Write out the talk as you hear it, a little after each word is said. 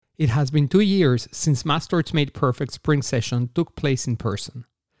It has been 2 years since Masters Made Perfect Spring Session took place in person.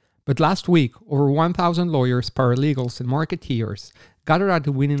 But last week, over 1,000 lawyers, paralegals, and marketeers gathered at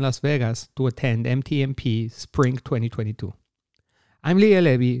the Wynn in Las Vegas to attend MTMP Spring 2022. I'm Liel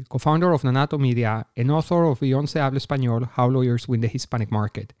Levy, co-founder of Nanato Media and author of Beyond Se Habla Español, How Lawyers Win the Hispanic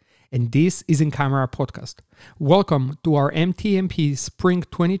Market. And this is In Camera Podcast. Welcome to our MTMP Spring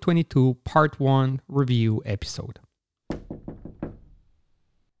 2022 Part 1 review episode.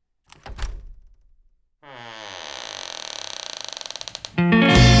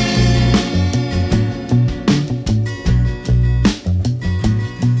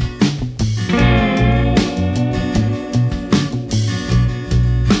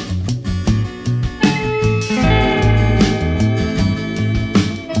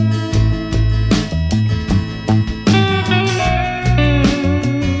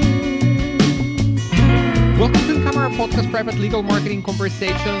 Podcast Private Legal Marketing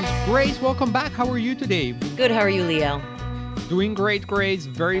Conversations. Grace, welcome back. How are you today? Good. How are you, Leo? Doing great, Grace.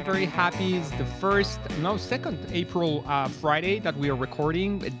 Very, very happy. It's the second April Friday that we are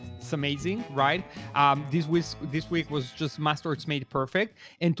recording. It's amazing, right? This week was just Masters Made Perfect.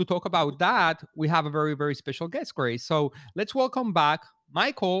 And to talk about that, we have a very, very special guest, Grace. So let's welcome back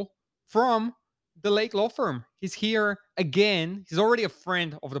Michael from the Lake Law Firm. He's here again. He's already a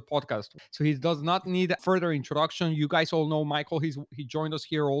friend of the podcast, so he does not need further introduction. You guys all know Michael. He joined us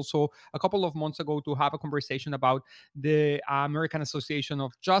here also a couple of months ago to have a conversation about the American Association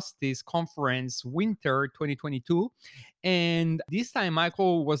of Justice Conference Winter 2022. And this time,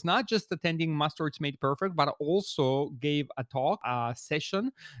 Michael was not just attending Masters Made Perfect, but also gave a talk, a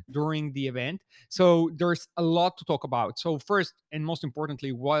session during the event. So there's a lot to talk about. So first and most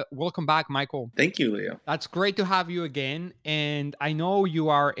importantly, welcome back, Michael. Thank you, Leo. That's great to have you again. And I know you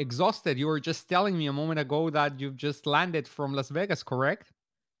are exhausted. You were just telling me a moment ago that you've just landed from Las Vegas, correct?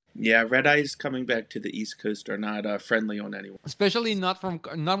 Yeah, red eyes coming back to the East Coast are not friendly on anyone. Especially not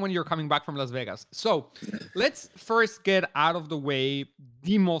when you're coming back from Las Vegas. So let's first get out of the way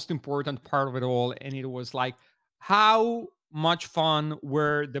the most important part of it all. And it was like, how much fun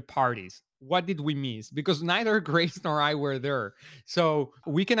were the parties? What did we miss? Because neither Grace nor I were there. So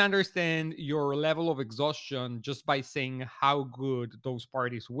we can understand your level of exhaustion just by saying how good those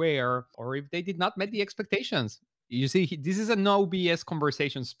parties were, or if they did not meet the expectations. You see, this is a no BS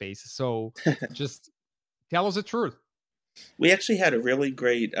conversation space. So just tell us the truth. We actually had a really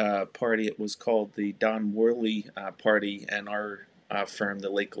great party. It was called the Don Worley party, and our firm,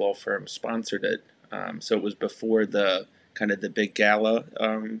 the Lake Law Firm, sponsored it. So it was before the kind of the big gala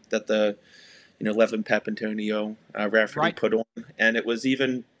that the Levin Papantonio Rafferty put on, and it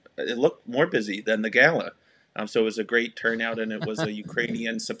looked more busy than the gala. So it was a great turnout, and it was a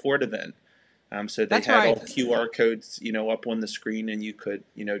Ukrainian support event. So they had all QR codes, up on the screen, and you could,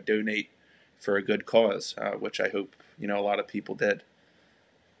 donate for a good cause, which I hope, a lot of people did.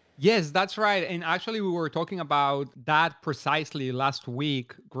 Yes, that's right. And actually, we were talking about that precisely last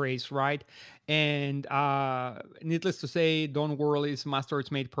week, Grace, right? And needless to say, Don Worley's Masters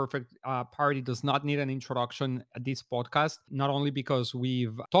Made Perfect party does not need an introduction at this podcast, not only because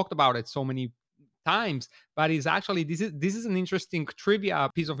we've talked about it so many times, but it's actually this is an interesting trivia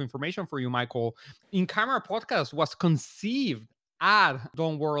piece of information for you, Michael. In Camera Podcast was conceived at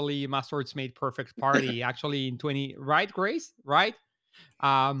Don Worley Masters Made Perfect party, actually in right, Grace, right?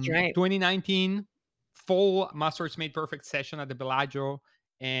 Right. 2019 full Masters Made Perfect session at the Bellagio,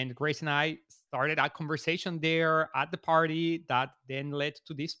 and Grace and I started a conversation there at the party that then led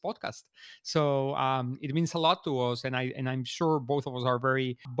to this podcast. So it means a lot to us, and I'm sure both of us are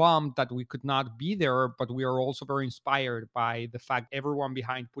very bummed that we could not be there, but we are also very inspired by the fact everyone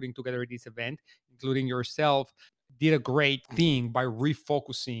behind putting together this event, including yourself, did a great thing by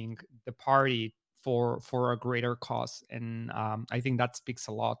refocusing the party for a greater cause. And I think that speaks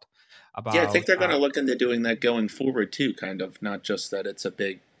a lot about. Yeah, I think they're going to look into doing that going forward too, kind of, not just that it's a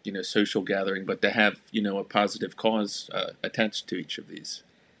big social gathering, but to have a positive cause attached to each of these.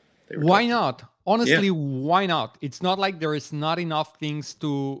 Why not? Honestly, why not? It's not like there is not enough things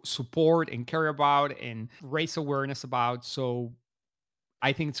to support and care about and raise awareness about. So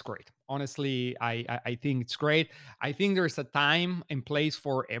I think it's great. Honestly, I think it's great. I think there's a time and place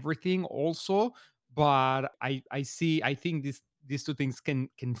for everything also, but I think these two things can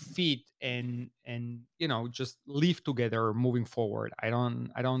fit and just live together moving forward. I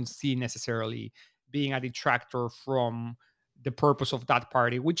don't see necessarily being a detractor from the purpose of that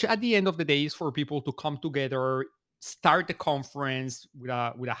party, which at the end of the day is for people to come together, start the conference with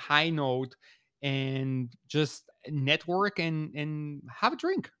a high note, and just network and have a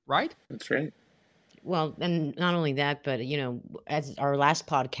drink, right? That's right. Well, and not only that, but, as our last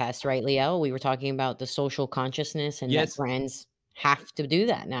podcast, right, Leo, we were talking about the social consciousness and that Yes. brands have to do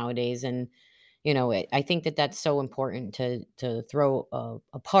that nowadays. And, I think that that's so important to throw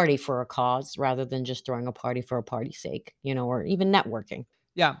a party for a cause rather than just throwing a party for a party's sake, or even networking.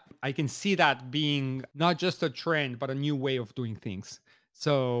 Yeah, I can see that being not just a trend, but a new way of doing things.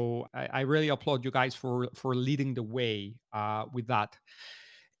 So I really applaud you guys for leading the way with that.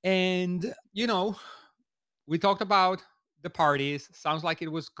 And we talked about the parties. Sounds like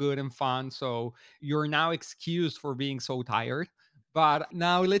it was good and fun. So you're now excused for being so tired. But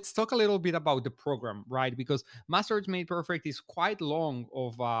now let's talk a little bit about the program, right? Because Masters Made Perfect is quite long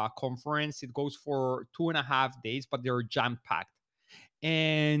of a conference. It goes for 2.5 days, but they're jam packed.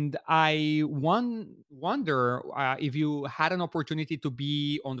 And I wonder if you had an opportunity to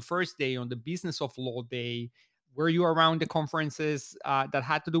be on the first day, on the Business of Law day. Were you around the conferences that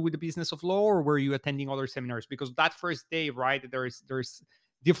had to do with the business of law, or were you attending other seminars? Because that first day, right, there's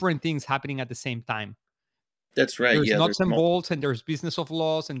different things happening at the same time. That's right. There's Yeah, nuts and bolts, and there's business of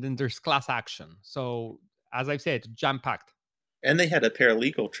laws, and then there's class action. So, as I've said, jam packed. and they had a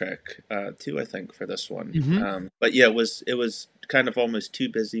paralegal track too, I think, for this one. Hmm. But yeah, it was kind of almost too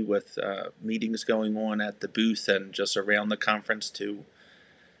busy with meetings going on at the booth and just around the conference to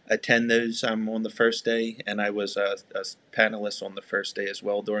attend those on the first day. And I was a panelist on the first day as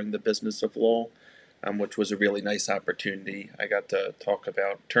well during the Business of Law, which was a really nice opportunity. I got to talk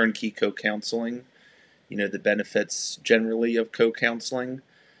about turnkey co-counseling, the benefits generally of co-counseling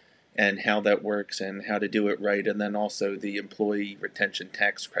and how that works and how to do it right, and then also the employee retention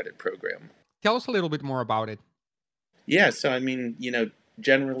tax credit program. Tell us a little bit more about it. Yeah, so I mean,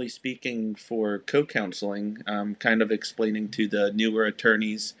 generally speaking, for co-counseling, kind of explaining to the newer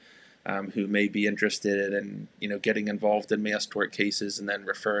attorneys who may be interested in, getting involved in mass tort cases and then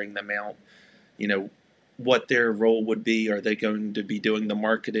referring them out, you know, what their role would be. Are they going to be doing the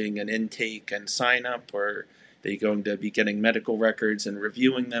marketing and intake and sign up, or are they going to be getting medical records and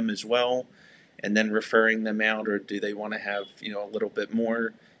reviewing them as well, and then referring them out, or do they want to have a little bit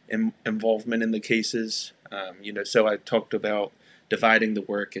more involvement in the cases? So I talked about dividing the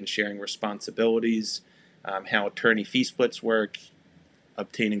work and sharing responsibilities, how attorney fee splits work,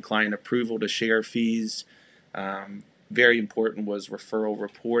 obtaining client approval to share fees. Very important was referral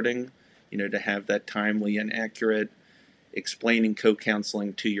reporting, to have that timely and accurate, explaining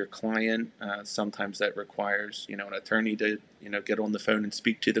co-counseling to your client. Sometimes that requires, an attorney to, get on the phone and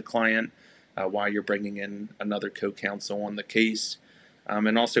speak to the client while you're bringing in another co-counsel on the case.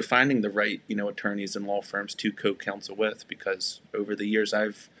 And also finding the right, attorneys and law firms to co-counsel with, because over the years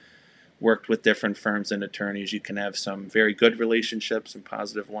I've worked with different firms and attorneys. You can have some very good relationships and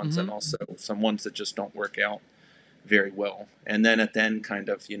positive ones, and Hmm. also some ones that just don't work out very well. And then at the end, kind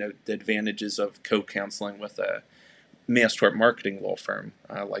of, the advantages of co-counseling with a mass tort marketing law firm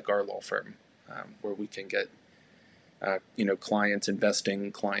like our law firm, where we can get, clients,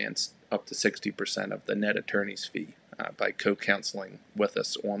 investing clients, up to 60% of the net attorney's fee by co-counseling with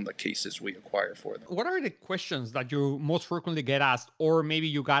us on the cases we acquire for them. What are the questions that you most frequently get asked, or maybe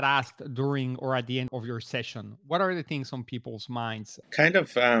you got asked during or at the end of your session? What are the things on people's minds? Kind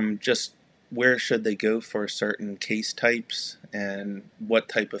of just where should they go for certain case types and what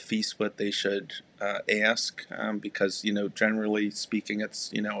type of fee split they should ask, because generally speaking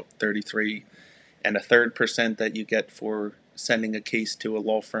it's 33 and a third percent that you get for sending a case to a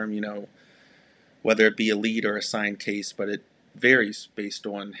law firm, whether it be a lead or assigned case, but it varies based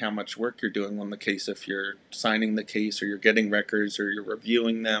on how much work you're doing on the case. If you're signing the case or you're getting records or you're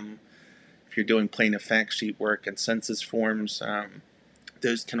reviewing them, if you're doing plaintiff fact sheet work and census forms,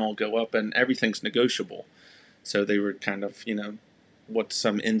 those can all go up, and everything's negotiable. So they were kind of, what's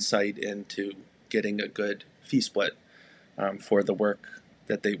some insight into getting a good fee split for the work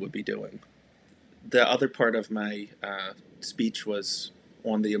that they would be doing. The other part of my speech was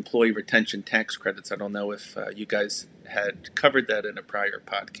on the employee retention tax credits. I don't know if you guys had covered that in a prior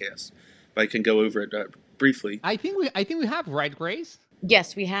podcast, but I can go over it briefly. I think we have, right, Grace?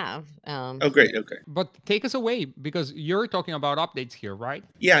 Yes, we have. Oh, great. Okay. But take us away, because you're talking about updates here, right?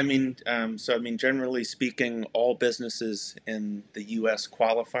 Yeah, I mean, generally speaking, all businesses in the U.S.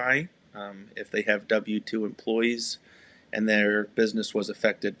 qualify if they have W-2 employees and their business was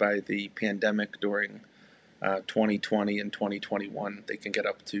affected by the pandemic during 2020 and 2021. They can get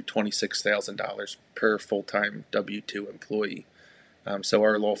up to $26,000 per full-time W-2 employee. So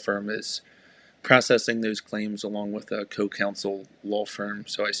our law firm is processing those claims along with a co-counsel law firm.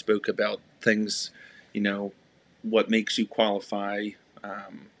 So I spoke about things, what makes you qualify,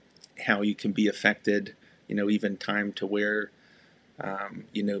 how you can be affected, even time to where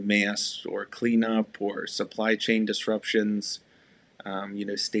mass or cleanup or supply chain disruptions,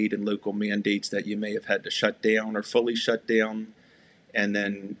 state and local mandates that you may have had to shut down or fully shut down, and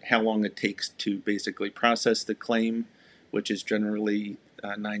then how long it takes to basically process the claim, which is generally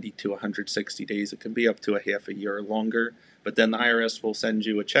 90 to 160 days. It can be up to a half a year or longer, but then the IRS will send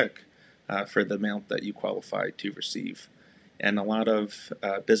you a check for the amount that you qualify to receive. And a lot of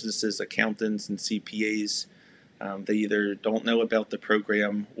businesses, accountants, and CPAs, they either don't know about the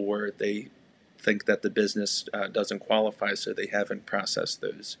program or they think that the business doesn't qualify, so they haven't processed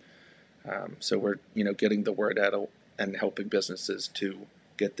those. So we're getting the word out and helping businesses to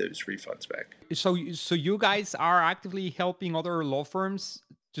get those refunds back. So you guys are actively helping other law firms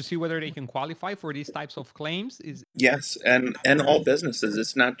to see whether they can qualify for these types of claims? Is Yes, and all businesses.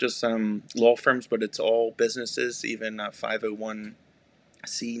 It's not just law firms, but it's all businesses, even 501c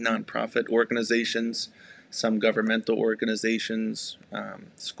nonprofit organizations, some governmental organizations,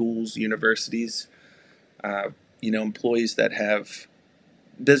 schools, universities. Employees that have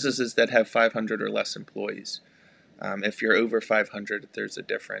businesses that have 500 or less employees. If you're over 500, there's a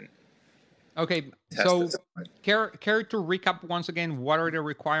different okay. test. So care to recap once again, what are the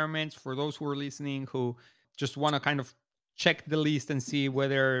requirements for those who are listening who just want to kind of check the list and see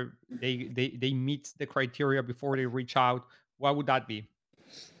whether they meet the criteria before they reach out? What would that be?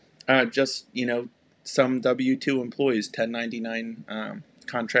 Just some W-2 employees, 1099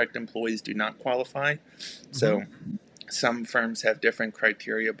 contract employees do not qualify. So some firms have different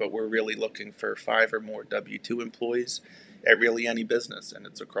criteria, but we're really looking for 5 or more W-2 employees at really any business, and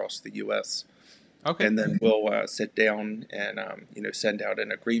it's across the U.S. Okay. And then we'll sit down and send out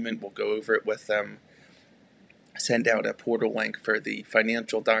an agreement. We'll go over it with them, send out a portal link for the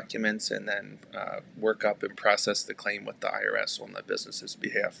financial documents, and then work up and process the claim with the IRS on the business's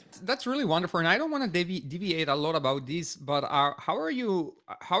behalf. That's really wonderful, and I don't want to deviate a lot about this, but how are you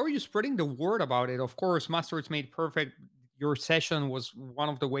spreading the word about it? Of course, Master It's Made Perfect. Your session was one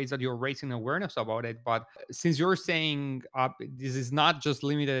of the ways that you're raising awareness about it. But since you're saying this is not just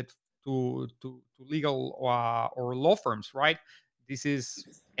limited to legal or law firms, right? This is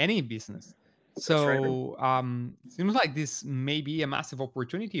any business. That's right. So seems like this may be a massive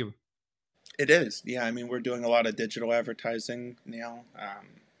opportunity. It is. Yeah, I mean, we're doing a lot of digital advertising now.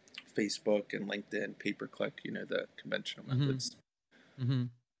 Facebook and LinkedIn, pay per click, the conventional Hmm. methods. Hmm.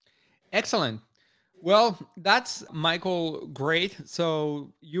 Excellent. Well, that's Michael. Great.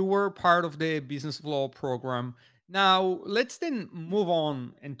 So you were part of the business of law program. Now let's then move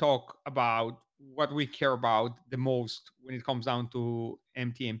on and talk about what we care about the most when it comes down to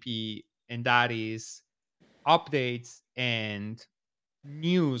MTMP, and that is updates and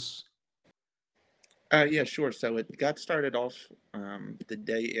news. Yeah, sure. So it got started off the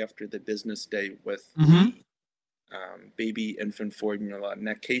day after the business day with Hmm. the baby infant formula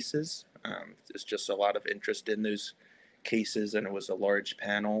neck cases. There's just a lot of interest in those cases, and it was a large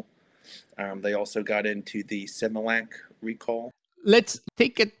panel. They also got into the Similac recall. Let's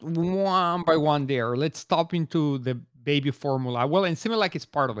take it one by one there. Let's stop into the baby formula. Well, and Similac is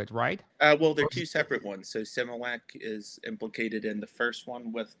part of it, right? Well, they're two separate ones. So Similac is implicated in the first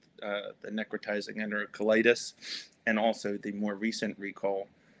one with the necrotizing enterocolitis, and also the more recent recall,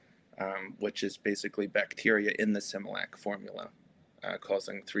 which is basically bacteria in the Similac formula,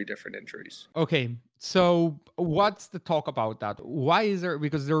 causing 3 different injuries. Okay. So what's the talk about that? Why is there,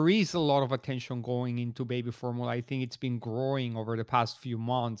 because there is a lot of attention going into baby formula. I think it's been growing over the past few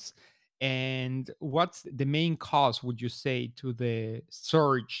months. And what's the main cause, would you say, to the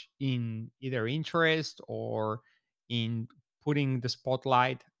surge in either interest or in putting the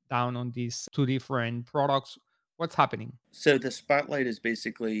spotlight down on these two different products? What's happening? So the spotlight is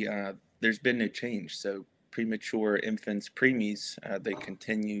basically there's been no change. So premature infants, preemies, they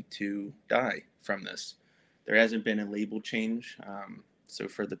continue to die from this. There hasn't been a label change. So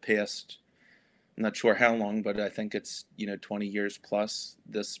for the past, I'm not sure how long, but I think it's 20 years plus.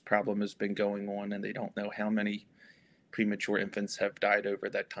 This problem has been going on, and they don't know how many premature infants have died over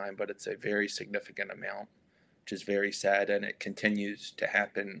that time, but it's a very significant amount, which is very sad, and it continues to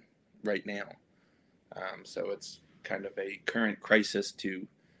happen right now. So it's kind of a current crisis to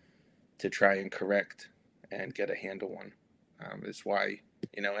try and correct and get a handle on. Is why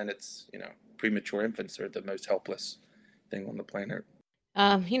and it's premature infants are the most helpless thing on the planet.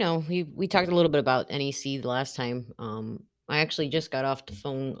 We talked a little bit about NEC the last time. I actually just got off the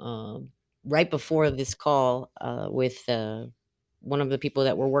phone right before this call with one of the people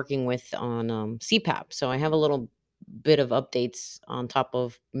that we're working with on CPAP. So I have a little bit of updates on top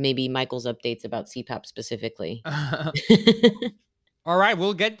of maybe Michael's updates about CPAP specifically. All right,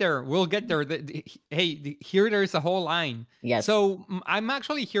 we'll get there. We'll get there. Here there's a whole line. Yes. So I'm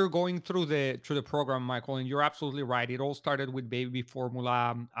actually here going through the program, Michael, and you're absolutely right. It all started with Baby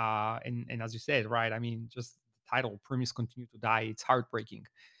Formula, and as you said, right? I mean, just the title, "Premise Continue to Die." It's heartbreaking.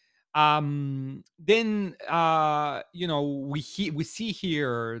 Then we see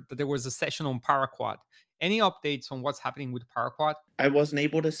here that there was a session on Paraquat. Any updates on what's happening with Paraquat? I wasn't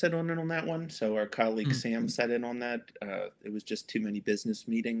able to sit on that one, so our colleague Mm. Sam sat in on that. It was just too many business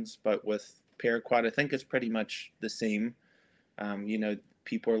meetings. But with Paraquat, I think it's pretty much the same.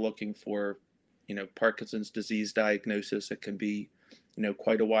 People are looking for, Parkinson's disease diagnosis. It can be,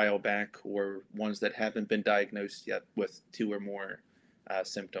 quite a while back, or ones that haven't been diagnosed yet with two or more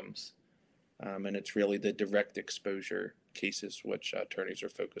symptoms. And it's really the direct exposure cases which attorneys are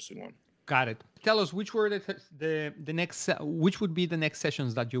focusing on. Got it. Tell us which were the next which would be the next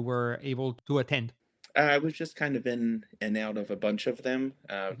sessions that you were able to attend. I was just kind of in and out of a bunch of them,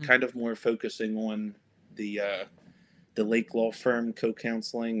 Mhm, kind of more focusing on the Lake Law Firm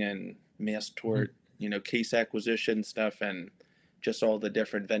co-counseling and mass mhm. tort, case acquisition stuff, and just all the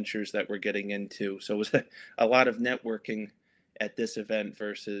different ventures that we're getting into. So it was a lot of networking at this event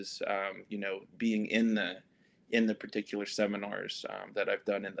versus, being in the particular seminars that I've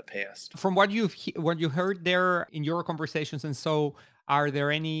done in the past. From what you heard there in your conversations, and so are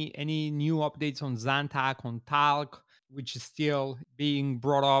there any new updates on Zantac, on Talc, which is still being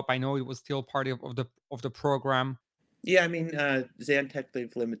brought up? I know it was still part of the program. Yeah, I mean, Zantac,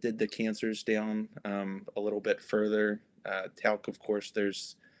 they've limited the cancers down a little bit further. Talc, of course,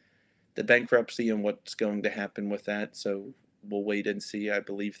 there's the bankruptcy and what's going to happen with that. So we'll wait and see. I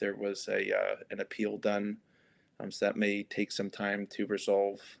believe there was an appeal done, so that may take some time to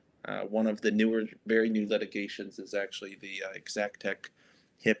resolve. One of the very new litigations is actually the Exactech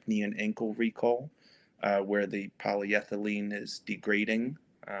hip, knee, and ankle recall, where the polyethylene is degrading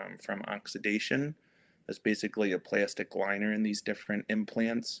from oxidation. There's basically a plastic liner in these different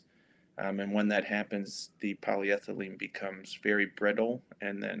implants. And when that happens, the polyethylene becomes very brittle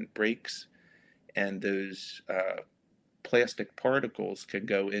and then breaks. And those plastic particles can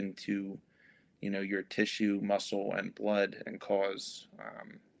go into, your tissue, muscle, and blood and cause,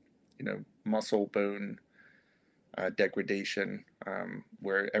 muscle bone degradation,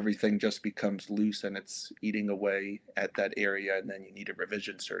 where everything just becomes loose and it's eating away at that area, and then you need a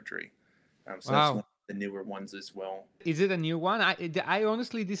revision surgery. So that's one Wow. of the newer ones as well. Is it a new one? I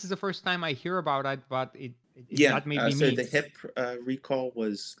honestly, this is the first time I hear about it, but Yeah, that may be so me. the hip recall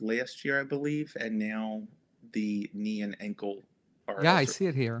was last year, I believe, and now the knee and ankle are Yeah, I also see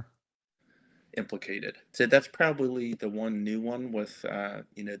it here. implicated. So that's probably the one new one with, the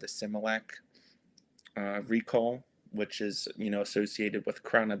Similac recall, which is, associated with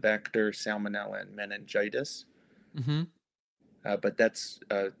Chronobacter, Salmonella, and meningitis. Hmm. But that's,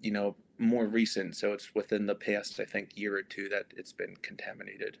 more recent, so it's within the past, I think, year or two that it's been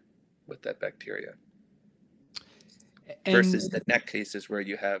contaminated with that bacteria. And Versus the neck cases where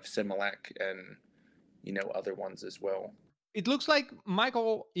you have Similac and, other ones as well. it looks like,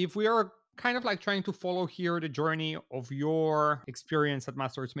 Michael, if we are kind of like trying to follow here the journey of your experience at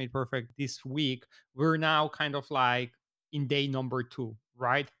Masters Made Perfect this week, we're now kind of like in day number 2,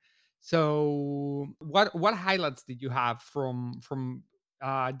 right? So what highlights did you have from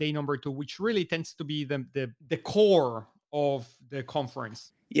day number 2, which really tends to be the core of the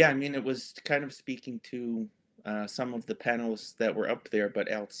conference? Yeah, I mean, it was kind of speaking to some of the panelists that were up there,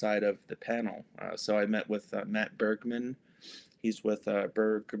 but outside of the panel. So I met with Matt Bergman. He's with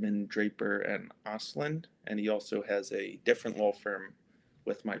Bergman, Draper, and Osland, and he also has a different law firm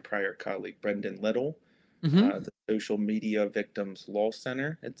with my prior colleague, Brendan Little, Hmm. the Social Media Victims Law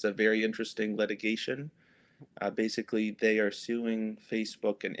Center. It's a very interesting litigation. Basically, they are suing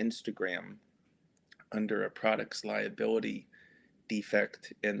Facebook and Instagram under a products liability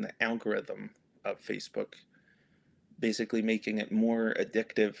defect in the algorithm of Facebook, basically making it more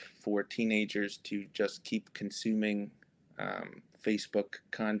addictive for teenagers to just keep consuming Facebook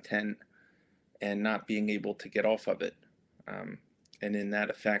content and not being able to get off of it. Um, and in that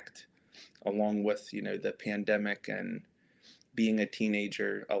effect, along with the pandemic and being a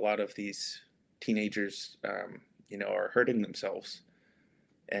teenager, a lot of these teenagers, are hurting themselves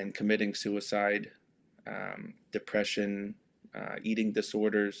and committing suicide, depression, eating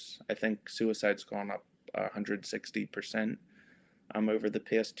disorders. I think suicide's gone up 160% over the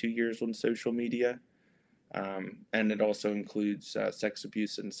past 2 years on social media. And it also includes sex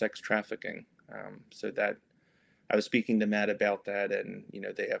abuse and sex trafficking. So that I was speaking to Matt about that, and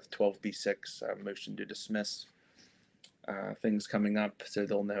they have 12B6 motion to dismiss things coming up, so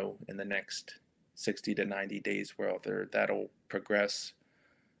they'll know in the next 60 to 90 days whether that'll progress.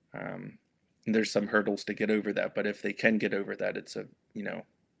 Um, and there's some hurdles to get over that, but if they can get over that,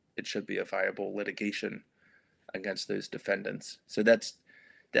 it should be a viable litigation against those defendants. So that's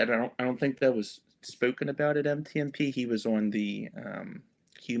that. I don't think that was spoken about at MTMP. He was on the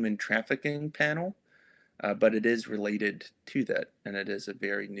human trafficking panel, but it is related to that, and it is a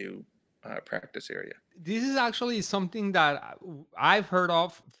very new practice area. This is actually something that I've heard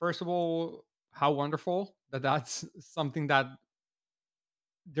of. First of all, how wonderful that that's something that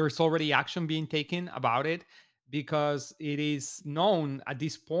there's already action being taken about it, because it is known at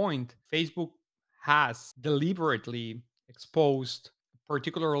this point Facebook has deliberately exposed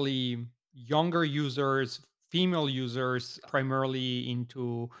particularly younger users, female users, primarily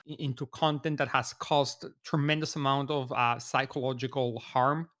into content that has caused tremendous amount of psychological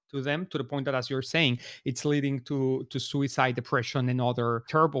harm to them, to the point that, as you're saying, it's leading to suicide, depression, and other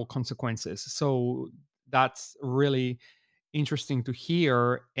terrible consequences. So that's really interesting to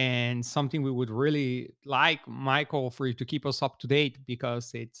hear, and something we would really like, Michael, for you to keep us up to date,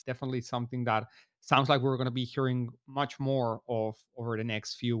 because it's definitely something that sounds like we're going to be hearing much more of over the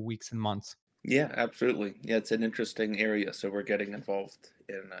next few weeks and months. Yeah, absolutely. Yeah, it's an interesting area, so we're getting involved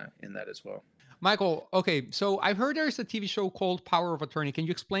in that as well. Michael, okay, so I've heard there's a TV show called Power of Attorney. Can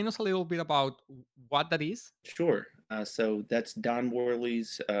you explain us a little bit about what that is? Sure. So that's Don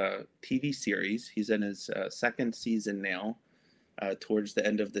Worley's TV series. He's in his second season now. Towards the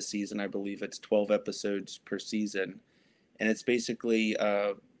end of the season, I believe it's 12 episodes per season, and it's basically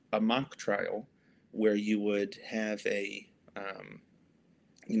a mock trial where you would have a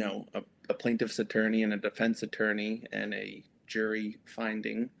plaintiff's attorney and a defense attorney and a jury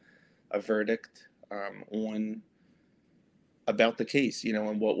finding a verdict on about the case,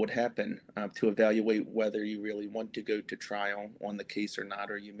 and what would happen to evaluate whether you really want to go to trial on the case or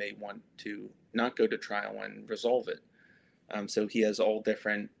not, or you may want to not go to trial and resolve it. So he has all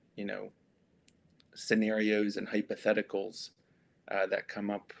different, scenarios and hypotheticals that come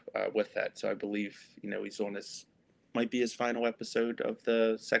up with that. So I believe, he's on might be his final episode of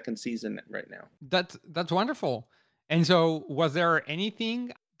the second season right now. That's wonderful. And so, was there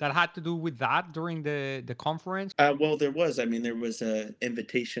anything that had to do with that during the conference? Well, there was. I mean, there was an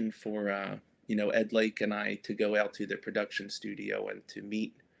invitation for, Ed Lake and I to go out to the production studio and to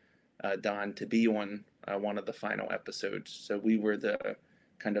meet Don to be on one of the final episodes. So we were the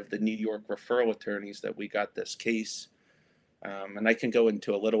kind of the New York referral attorneys that we got this case. And I can go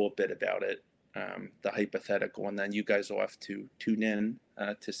into a little bit about it, the hypothetical, and then you guys will have to tune in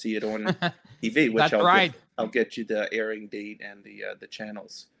to see it on TV, which That's right. I'll get you the airing date and the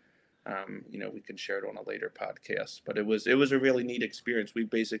channels. We can share it on a later podcast. But it was a really neat experience. We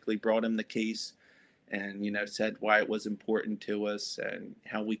basically brought him the case and said why it was important to us and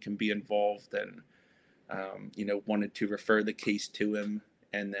how we can be involved, and wanted to refer the case to him.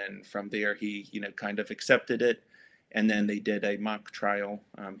 And then from there he kind of accepted it, and then they did a mock trial.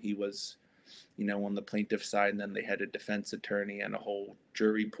 He was on the plaintiff side, and then they had a defense attorney and a whole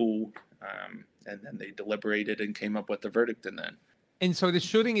jury pool, and then they deliberated and came up with a verdict. And then And so the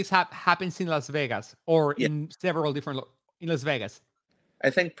shooting happens in Las Vegas, or yeah, in several different in Las Vegas.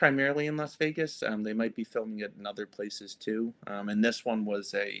 I think primarily in Las Vegas. They might be filming it in other places too. And this one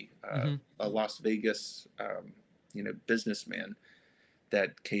was Hmm. a Las Vegas, businessman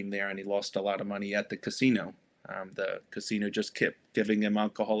that came there, and he lost a lot of money at the casino. The casino just kept giving him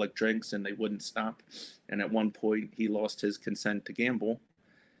alcoholic drinks, and they wouldn't stop. And at one point, he lost his consent to gamble,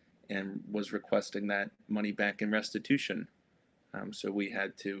 and was requesting that money back in restitution. So we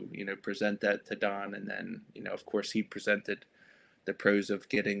had to, present that to Don, and then, of course, he presented the pros of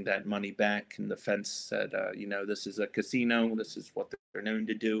getting that money back. And the fence said, this is a casino. This is what they're known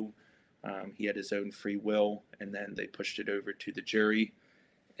to do. He had his own free will, and then they pushed it over to the jury,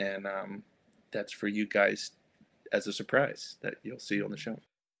 and that's for you guys as a surprise that you'll see on the show.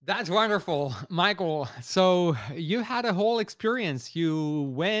 That's wonderful, Michael. So you had a whole experience. You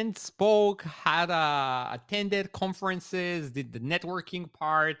went, spoke, attended conferences, did the networking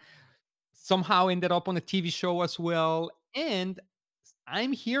part, somehow ended up on a TV show as well. And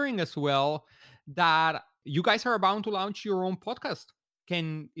I'm hearing as well that you guys are about to launch your own podcast.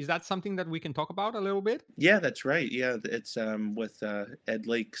 Is that something that we can talk about a little bit? Yeah, that's right. Yeah, it's with Ed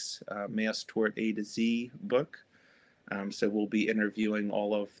Lake's Mass Tort A to Z book. So we'll be interviewing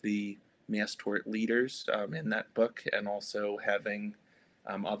all of the mass tort leaders in that book, and also having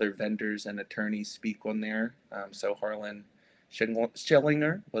other vendors and attorneys speak on there. So Harlan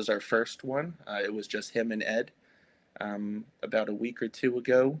Schillinger was our first one. It was just him and Ed about a week or two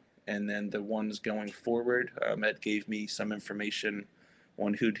ago. And then the ones going forward, Ed gave me some information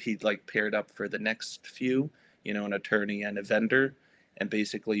on who he'd like paired up for the next few, an attorney and a vendor, and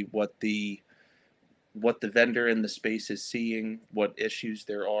basically what the vendor in the space is seeing, what issues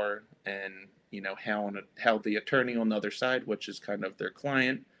there are, and how the attorney on the other side, which is kind of their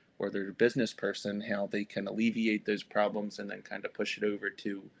client or their business person, how they can alleviate those problems and then kind of push it over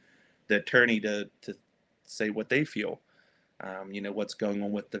to the attorney to say what they feel, what's going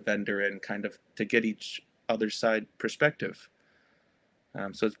on with the vendor, and kind of to get each other side perspective.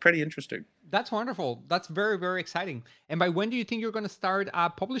 So it's pretty interesting. That's wonderful. That's very, very exciting. And by when do you think you're going to start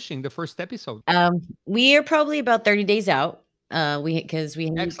publishing the first episode? We are probably about 30 days out. Because we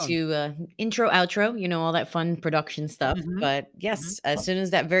need Excellent. to intro, outro, all that fun production stuff. Mhm, But mhm. yes, as soon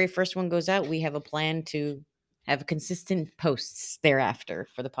as that very first one goes out, we have a plan to have consistent posts thereafter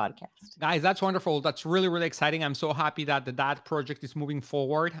for the podcast. Guys, that's wonderful. That's really, really exciting. I'm so happy that that project is moving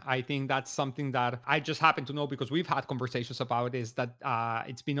forward. I think that's something that I just happen to know because we've had conversations about is that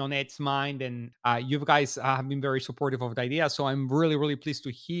it's been on Ed's mind, and you guys have been very supportive of the idea. So I'm really, really pleased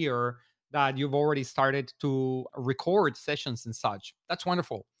to hear that you've already started to record sessions and such. That's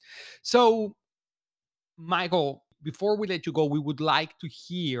wonderful. So Michael, before we let you go, we would like to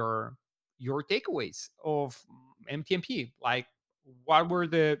hear your takeaways of MTMP. Like, what were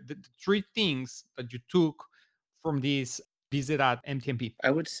the three things that you took from this visit at MTMP?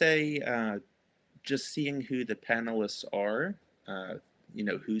 I would say just seeing who the panelists are,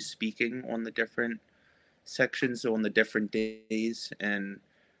 who's speaking on the different sections on the different days, and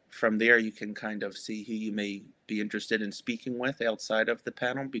from there you can kind of see who you may be interested in speaking with outside of the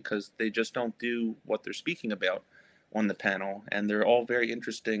panel, because they just don't do what they're speaking about on the panel, and they're all very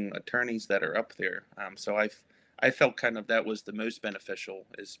interesting attorneys that are up there. So I felt kind of that was the most beneficial,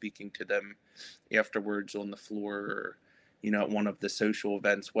 is speaking to them afterwards on the floor, or at one of the social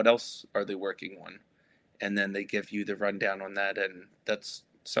events. What else are they working on? And then they give you the rundown on that, and that's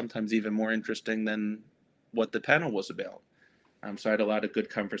sometimes even more interesting than what the panel was about. So I had a lot of good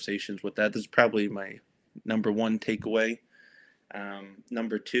conversations with that. This is probably my number one takeaway.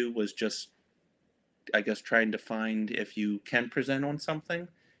 Number two was just, I guess, trying to find, if you can present on something,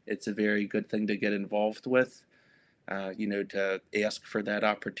 it's a very good thing to get involved with. To ask for that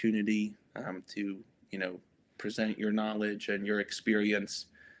opportunity to, present your knowledge and your experience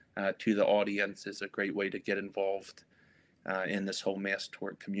to the audience is a great way to get involved in this whole mass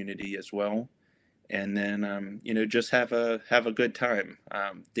tort community as well. And then just have a good time.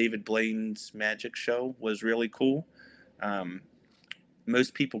 David Blaine's magic show was really cool. Um,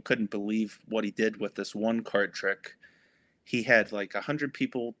 Most people couldn't believe what he did with this one card trick. He had like 100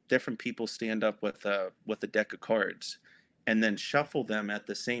 different people stand up with a deck of cards, and then shuffle them at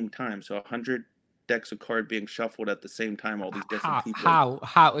the same time. So 100 decks of card being shuffled at the same time. All these different people.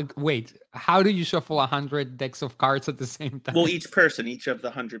 Wait, how do you shuffle 100 decks of cards at the same time? Well, each of the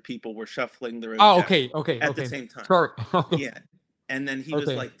 100 people were shuffling their own Oh, deck okay, at the same time. Sure. Yeah. And then he was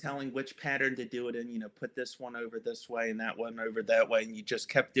Okay. like telling which pattern to do it in, put this one over this way and that one over that way. And you just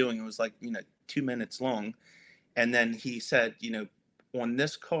kept doing it. It was like, 2 minutes long. And then he said, on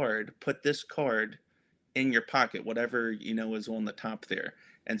this card, put this card in your pocket, whatever, is on the top there.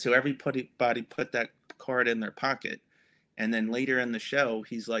 And so everybody put that card in their pocket. And then later in the show,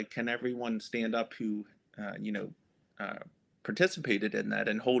 he's like, can everyone stand up who, uh, participated in that,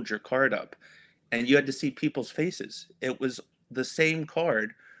 and hold your card up? And you had to see people's faces. It was the same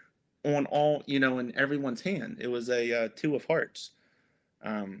card on all, in everyone's hand. It was a two of hearts.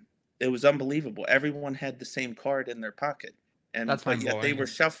 Um, it was unbelievable. Everyone had the same card in their pocket, That's but mind yet they blowing. were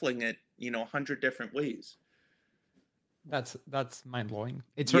shuffling it, 100 different ways. That's mind blowing.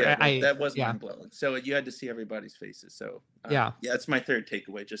 It's Yeah, I that was yeah, mind blowing. So you had to see everybody's faces. So yeah. yeah, that's my third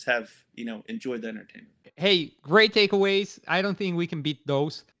takeaway. Just have, enjoy the entertainment. Hey, great takeaways. I don't think we can beat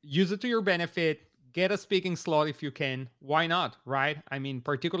those. Use it to your benefit. Get a speaking slot if you can. Why not? Right? I mean,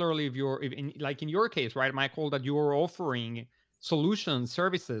 particularly if in, like in your case, right, Michael, that you are offering solutions,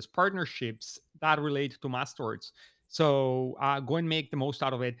 services, partnerships that relate to Mastords. So go and make the most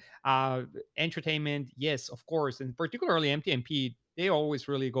out of it. Entertainment, yes, of course, and particularly MTMP, they always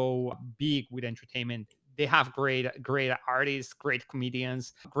really go big with entertainment. They have great artists, great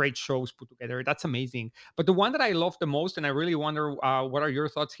comedians, great shows put together. That's amazing. But the one that I love the most, and I really wonder what are your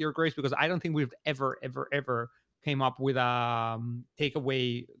thoughts here, Grace, because I don't think we've ever came up with a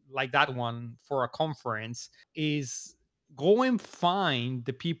takeaway like that one for a conference, is go and find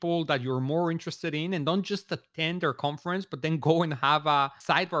the people that you're more interested in, and don't just attend their conference, but then go and have a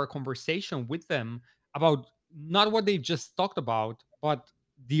sidebar conversation with them about not what they just talked about, but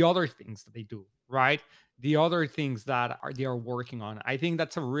the other things that they do, right? The other things that they are working on. I think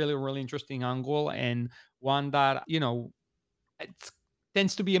that's a really, really interesting angle, and one that, it's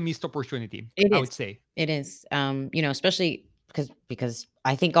tends to be a missed opportunity, It I is. would say. It is. Especially because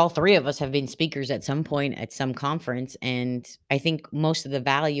I think all three of us have been speakers at some point at some conference, and I think most of the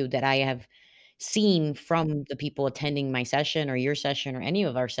value that I have seen from the people attending my session or your session or any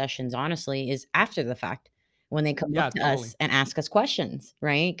of our sessions, honestly, is after the fact when they come up Yeah, to totally. us and ask us questions,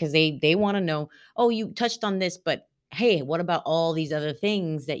 right? Because they want to know, oh, you touched on this, but hey, what about all these other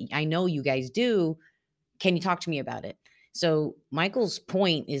things that I know you guys do? Can you talk to me about it? So Michael's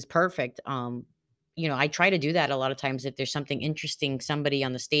point is perfect. I try to do that a lot of times if there's something interesting, somebody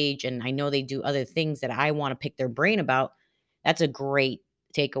on the stage, and I know they do other things that I want to pick their brain about. That's a great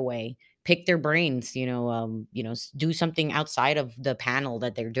takeaway. Pick their brains, do something outside of the panel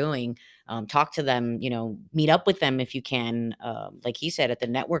that they're doing. Talk to them, meet up with them if you can. Like he said, at the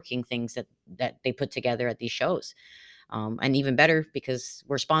networking things that they put together at these shows. And even better, because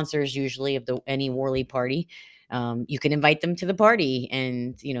we're sponsors usually of any Worley party, you can invite them to the party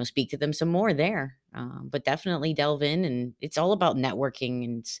and speak to them some more there. But definitely delve in, and it's all about networking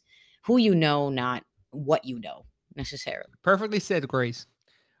and it's who you know, not what you know necessarily. Perfectly said, Grace.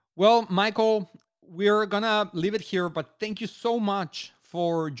 Well, Michael, we're gonna leave it here, but thank you so much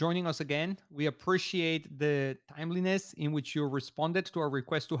for joining us again. We appreciate the timeliness in which you responded to our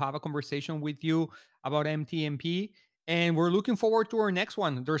request to have a conversation with you about MTMP. And we're looking forward to our next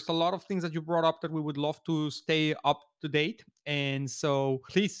one. There's a lot of things that you brought up that we would love to stay up to date. And so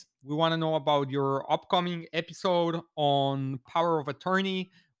please, we want to know about your upcoming episode on power of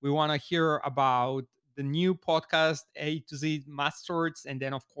attorney. We want to hear about the new podcast A to Z Masters, and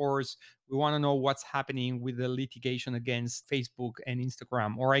then of course we want to know what's happening with the litigation against Facebook and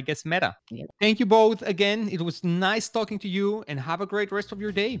Instagram, or I guess Meta. Yeah. Thank you both again. It was nice talking to you, and have a great rest of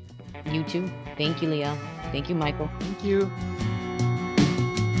your day. You too. Thank you, Leo. Thank you, Michael. Thank you.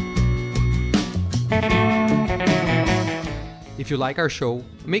 If you like our show,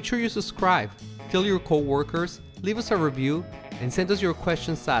 make sure you subscribe, tell your coworkers, leave us a review, and send us your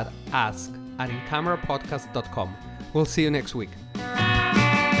questions at ask@incamerapodcast.com. We'll see you next week.